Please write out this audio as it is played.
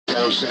You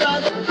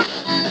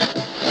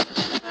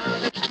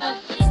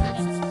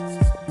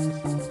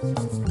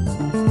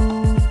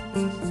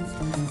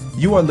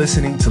are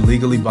listening to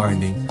Legally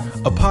Binding,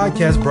 a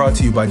podcast brought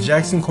to you by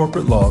Jackson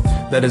Corporate Law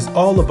that is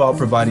all about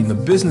providing the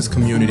business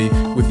community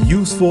with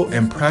useful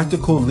and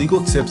practical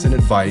legal tips and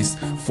advice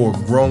for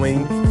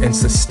growing and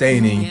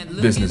sustaining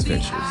business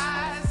ventures.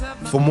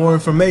 For more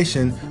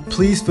information,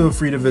 please feel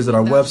free to visit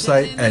our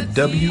website at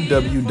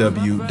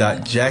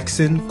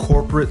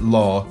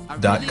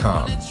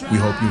www.jacksoncorporatelaw.com. We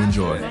hope you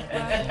enjoy.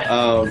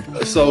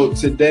 So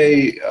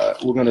today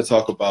we're going to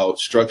talk about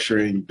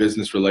structuring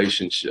business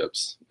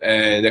relationships,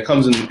 and that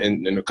comes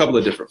in a couple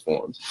of different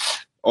forms.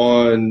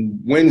 On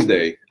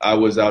Wednesday, I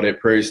was out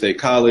at Prairie State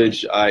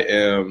College.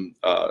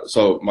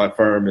 So my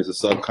firm is a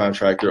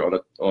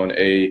subcontractor on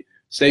a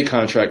state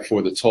contract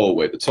for the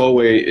Tollway. The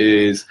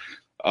Tollway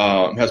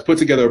has put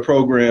together a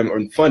program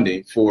on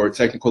funding for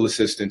technical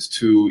assistance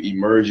to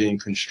emerging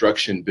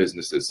construction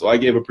businesses. So I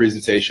gave a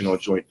presentation on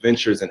joint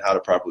ventures and how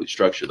to properly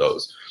structure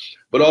those.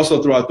 But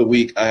also throughout the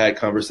week, I had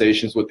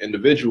conversations with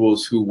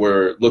individuals who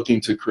were looking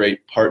to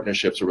create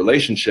partnerships or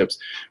relationships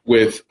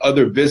with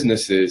other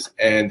businesses,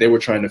 and they were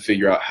trying to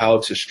figure out how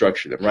to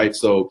structure them, right?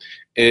 So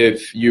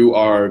if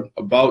you're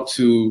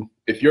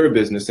a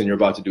business and you're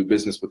about to do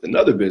business with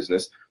another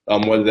business,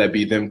 whether that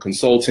be them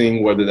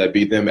consulting, whether that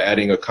be them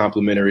adding a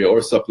complementary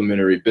or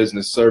supplementary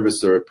business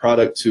service or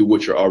product to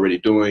what you're already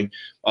doing,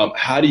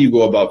 how do you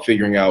go about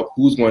figuring out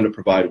who's going to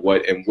provide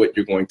what and what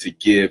you're going to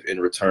give in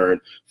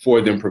return for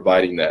them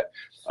providing that?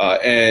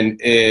 And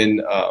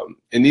in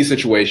these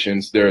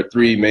situations, there are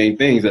three main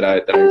things that I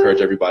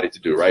encourage everybody to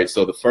do, right?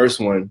 So the first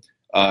one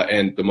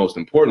and the most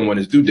important one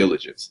is due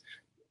diligence.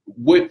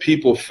 What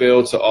people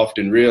fail to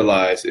often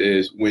realize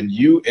is when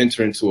you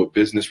enter into a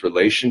business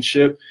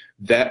relationship,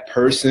 that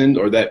person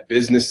or that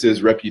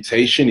business's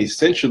reputation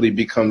essentially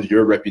becomes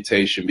your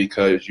reputation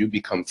because you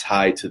become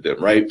tied to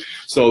them, right?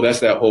 So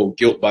that's that whole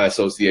guilt by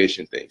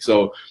association thing.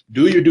 So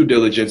do your due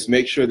diligence.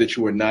 Make sure that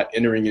you are not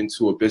entering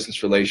into a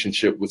business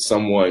relationship with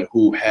someone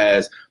who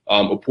has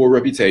a poor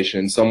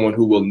reputation, someone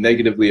who will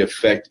negatively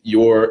affect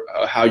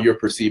how you're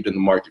perceived in the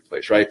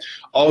marketplace, right?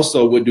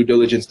 Also, what due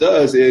diligence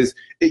does is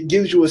it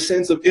gives you a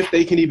sense of if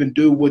they can even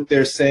do what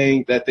they're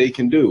saying that they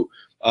can do.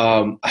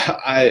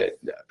 I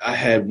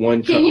had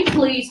one. Can you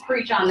please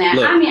preach on that?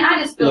 Look,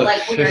 I just feel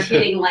like we are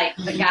getting like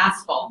the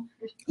gospel.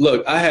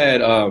 Look, I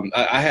had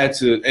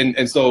to,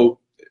 and so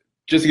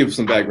just to give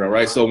some background,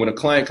 right? So when a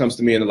client comes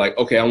to me and they're like,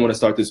 okay, I want to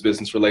start this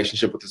business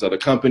relationship with this other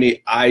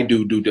company,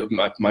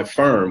 my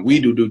firm, we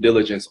do due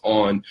diligence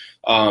on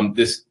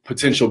this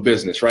potential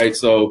business, right?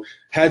 So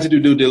had to do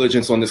due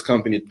diligence on this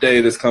company today.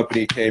 This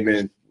company came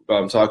in.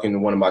 Talking to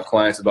one of my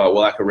clients about,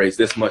 well, I can raise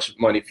this much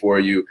money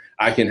for you.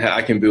 I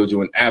can build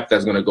you an app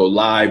that's going to go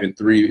live in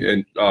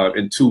 2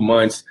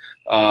 months.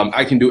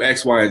 I can do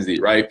X, Y, and Z,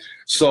 right?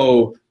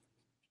 So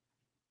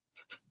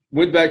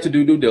went back to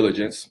do due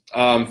diligence,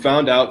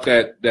 found out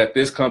that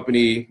this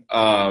company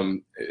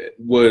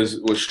was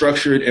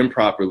structured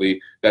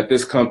improperly, that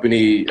this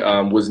company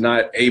was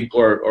not able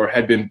or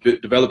had been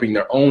developing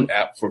their own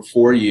app for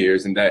 4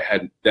 years, and that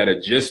had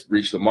just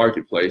reached the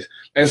marketplace.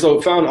 And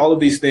so found all of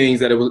these things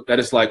that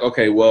it's like,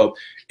 okay, well,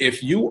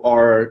 if you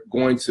are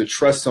going to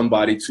trust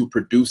somebody to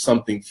produce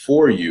something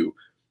for you,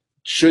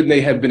 shouldn't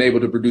they have been able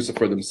to produce it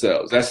for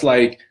themselves? That's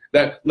like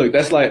life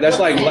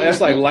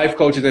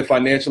coaches and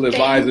financial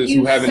advisors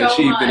who haven't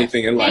achieved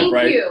anything in life,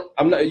 right?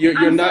 I'm not. so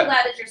glad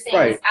that you're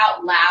saying this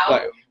out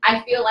loud.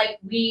 I feel like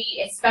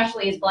we,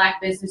 especially as Black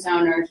business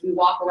owners, we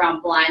walk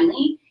around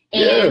blindly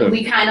and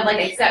we kind of like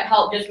accept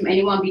help just from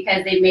anyone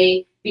because they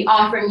may be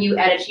offering you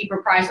at a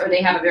cheaper price or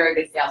they have a very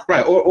good sales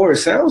price. Right, or it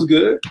sounds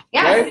good.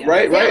 Yes,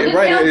 right.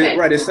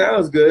 It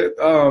sounds good.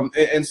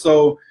 And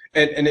so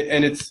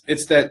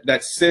it's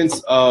that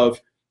sense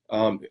of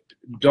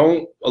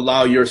don't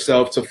allow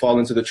yourself to fall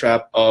into the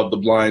trap of the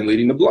blind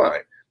leading the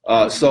blind.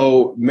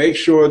 So make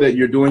sure that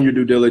you're doing your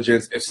due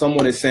diligence. If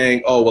someone is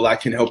saying, oh, well, I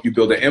can help you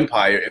build an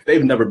empire, if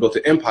they've never built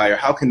an empire,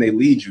 how can they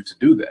lead you to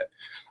do that?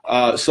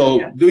 So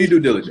do your due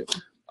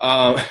diligence.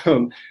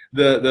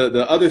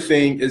 The other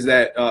thing is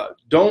that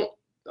don't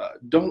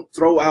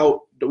throw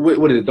out,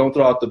 what is it? Don't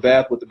throw out the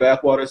bath with the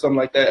bathwater or something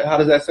like that. How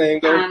does that saying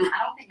go? I don't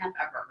think I've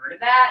ever heard of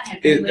that.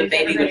 The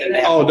baby with the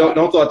bathwater. Oh,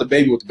 don't throw out the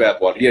baby with the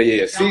bathwater.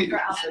 Yeah. See,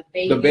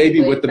 the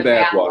baby with the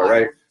bathwater,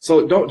 right?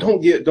 So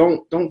don't give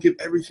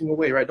everything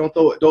away, right? Don't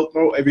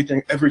throw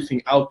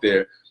everything out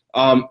there.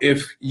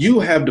 If you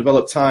have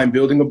developed time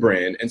building a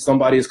brand and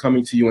somebody is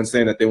coming to you and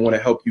saying that they want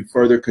to help you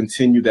further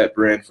continue that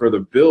brand, further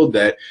build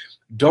that,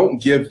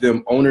 don't give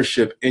them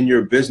ownership in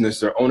your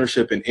business or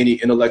ownership in any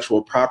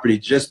intellectual property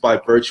just by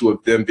virtue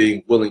of them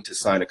being willing to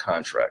sign a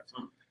contract.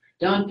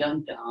 Dun,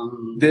 dun,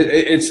 dun.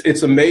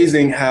 It's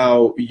amazing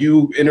how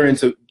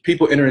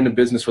people enter into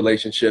business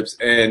relationships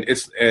and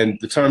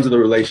the terms of the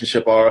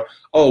relationship are,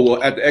 oh,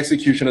 well, at the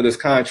execution of this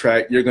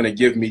contract, you're going to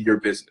give me your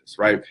business,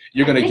 right?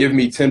 You're going to give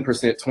me 10%,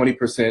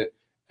 20%.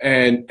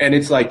 And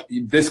it's like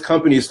this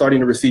company is starting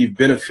to receive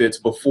benefits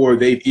before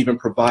they even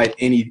provide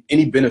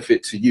any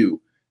benefit to you.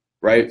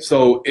 right?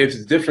 So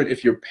it's different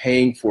if you're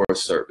paying for a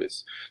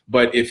service.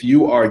 But if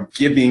you are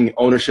giving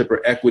ownership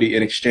or equity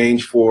in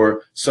exchange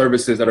for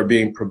services that are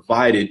being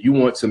provided, you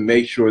want to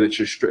make sure that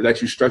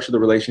you structure the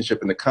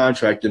relationship and the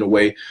contract in a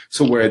way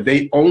to where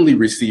they only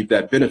receive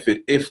that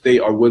benefit if they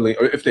are willing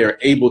or if they are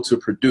able to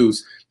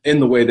produce in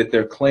the way that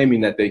they're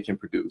claiming that they can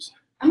produce.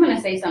 I'm going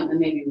to say something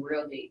maybe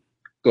real deep.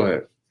 Go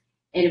ahead.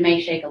 It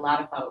may shake a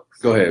lot of folks.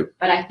 Go ahead.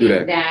 But I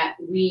think that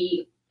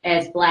we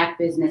as Black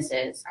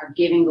businesses are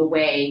giving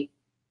away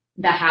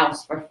the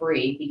house for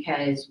free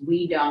because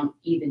we don't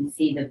even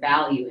see the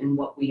value in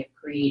what we have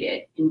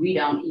created, and we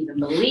don't even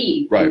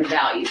believe in the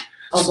value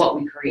of what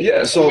we created.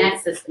 Yeah, so and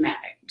that's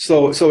systematic.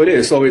 So it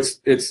is. So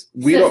it's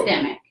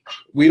systemic.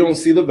 We don't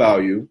see the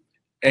value,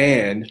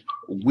 and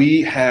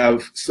we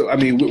have. So I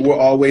mean, we're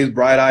always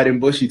bright-eyed and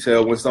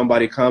bushy-tailed when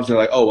somebody comes and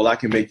like, oh, well, I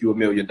can make you $1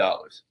 million,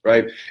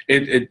 right?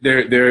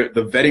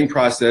 The vetting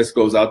process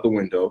goes out the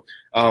window.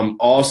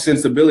 All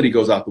sensibility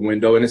goes out the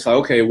window, and it's like,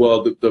 okay,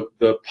 well,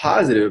 the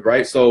positive,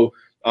 right? So,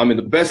 in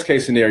the best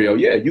case scenario,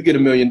 yeah, you get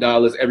 $1 million,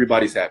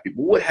 everybody's happy.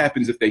 But what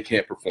happens if they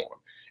can't perform?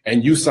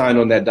 And you sign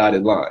on that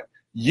dotted line.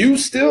 You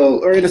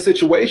still are in a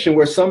situation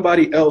where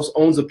somebody else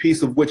owns a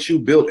piece of what you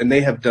built, and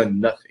they have done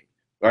nothing,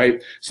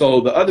 right?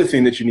 So the other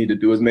thing that you need to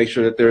do is make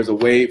sure that there's a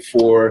way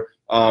for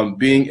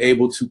being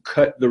able to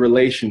cut the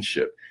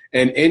relationship.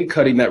 And in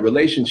cutting that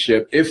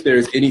relationship, if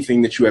there's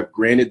anything that you have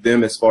granted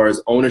them as far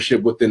as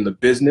ownership within the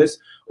business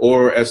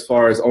or as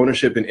far as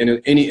ownership in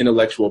any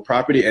intellectual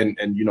property, and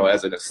you know,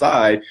 as an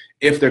aside,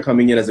 if they're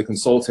coming in as a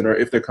consultant or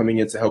if they're coming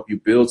in to help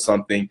you build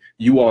something,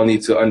 you all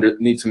need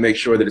to make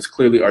sure that it's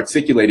clearly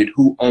articulated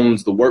who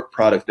owns the work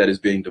product that is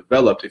being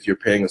developed. If you're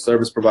paying a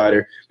service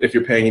provider, if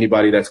you're paying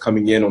anybody that's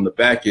coming in on the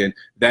back end,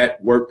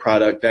 that work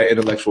product, that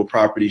intellectual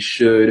property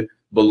should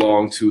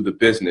belong to the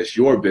business,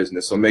 your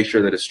business. So make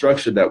sure that it's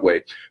structured that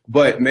way,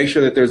 but make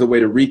sure that there's a way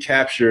to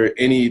recapture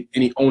any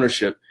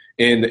ownership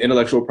in the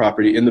intellectual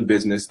property in the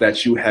business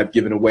that you have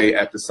given away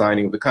at the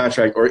signing of the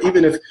contract, or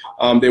even if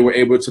they were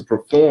able to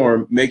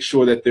perform, make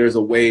sure that there's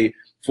a way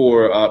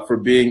for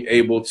being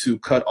able to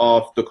cut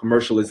off the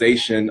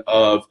commercialization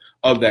of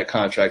that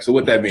contract. So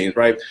what that means,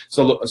 right?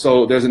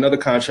 So there's another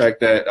contract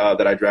that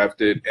I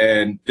drafted,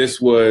 and this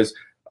was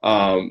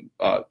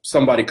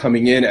somebody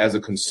coming in as a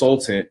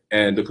consultant,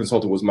 and the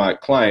consultant was my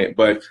client,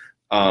 but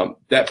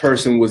that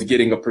person was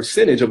getting a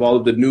percentage of all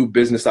of the new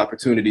business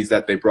opportunities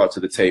that they brought to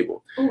the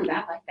table. Ooh,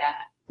 I like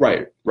that.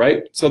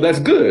 Right. So that's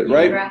good,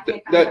 right?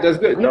 That's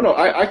good. No,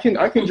 I can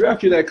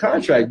draft you that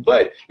contract,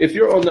 but if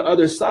you're on the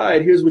other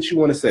side, here's what you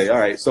want to say. All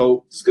right,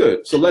 so it's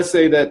good. So let's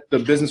say that the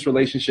business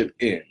relationship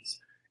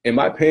ends. Am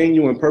I paying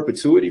you in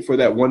perpetuity for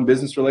that one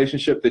business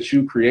relationship that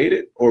you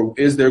created, or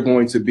is there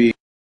going to be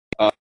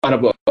kind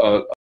of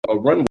a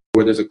runway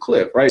where there's a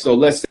cliff, right? So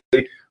let's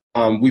say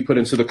we put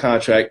into the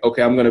contract,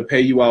 okay, I'm going to pay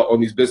you out on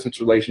these business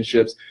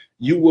relationships.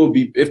 You will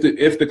be,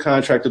 if the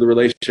contract or the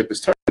relationship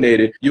is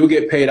terminated, you'll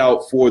get paid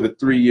out for the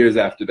 3 years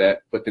after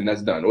that, but then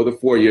that's done, or the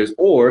 4 years,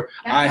 or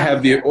I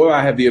have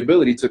the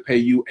ability to pay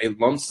you a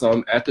lump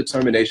sum at the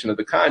termination of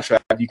the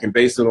contract. You can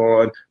base it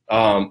on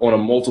a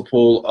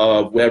multiple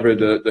of whatever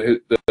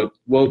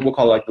we'll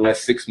call it like the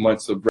last 6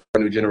 months of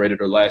revenue generated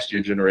or last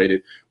year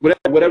generated,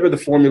 whatever the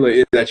formula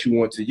is that you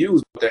want to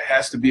use. But there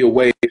has to be a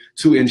way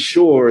to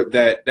ensure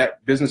that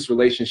that business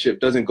relationship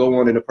doesn't go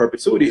on into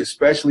perpetuity,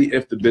 especially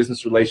if the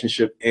business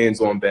relationship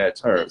ends on bad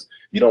terms.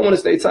 You don't want to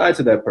stay tied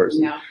to that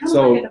person. No,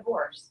 like a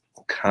divorce.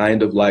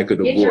 Kind of like a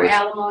divorce. Get your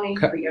alimony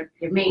for your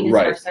maintenance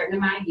for a certain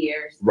amount of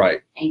years.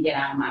 Right. And get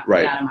out of my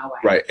way.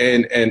 Right.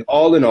 And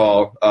all in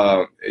all,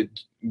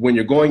 when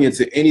you're going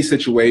into any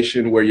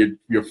situation where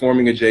you're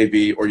forming a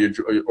JV or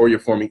you're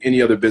forming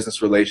any other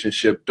business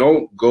relationship,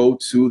 don't go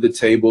to the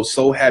table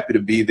so happy to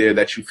be there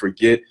that you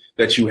forget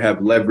that you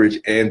have leverage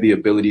and the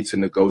ability to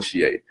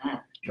negotiate.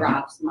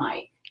 Drops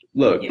Mike.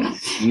 Look,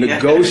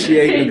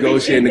 negotiate.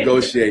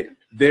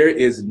 There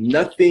is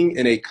nothing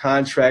in a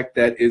contract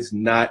that is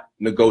not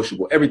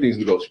negotiable. Everything's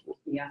negotiable.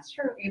 Yeah, that's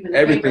true. Even the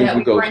paper that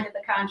we printed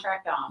the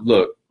contract on.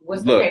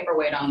 What's the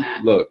paperweight on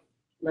that?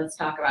 Let's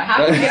talk about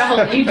how we get a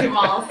hold of you,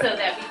 Jamal, so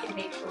that we can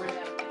make sure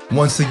that.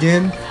 Once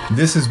again,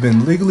 this has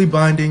been Legally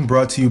Binding,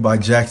 brought to you by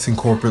Jackson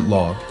Corporate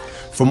Law.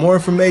 For more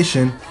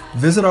information,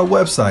 visit our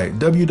website,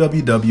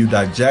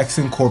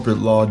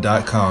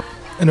 www.jacksoncorporatelaw.com.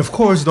 And of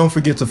course, don't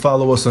forget to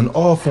follow us on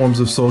all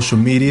forms of social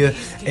media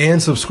and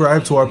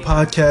subscribe to our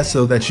podcast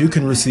so that you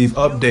can receive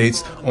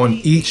updates on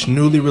each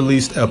newly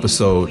released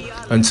episode.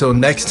 Until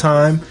next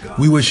time,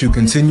 we wish you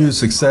continued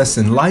success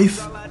in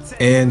life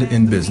and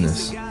in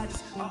business.